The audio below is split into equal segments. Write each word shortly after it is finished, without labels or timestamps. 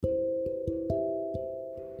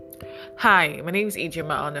Hi, my name is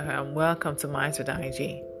IJAY and welcome to Minds with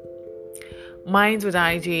IJAY. Minds with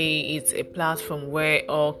IJAY is a platform where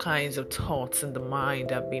all kinds of thoughts in the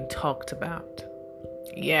mind are being talked about.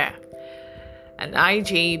 Yeah. And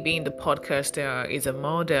IJAY, being the podcaster, is a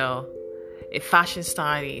model, a fashion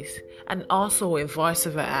stylist, and also a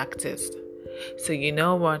voiceover artist. So you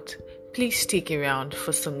know what? Please stick around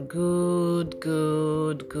for some good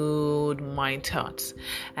mind thoughts.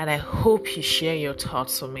 And I hope you share your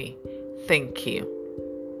thoughts with me. Thank you.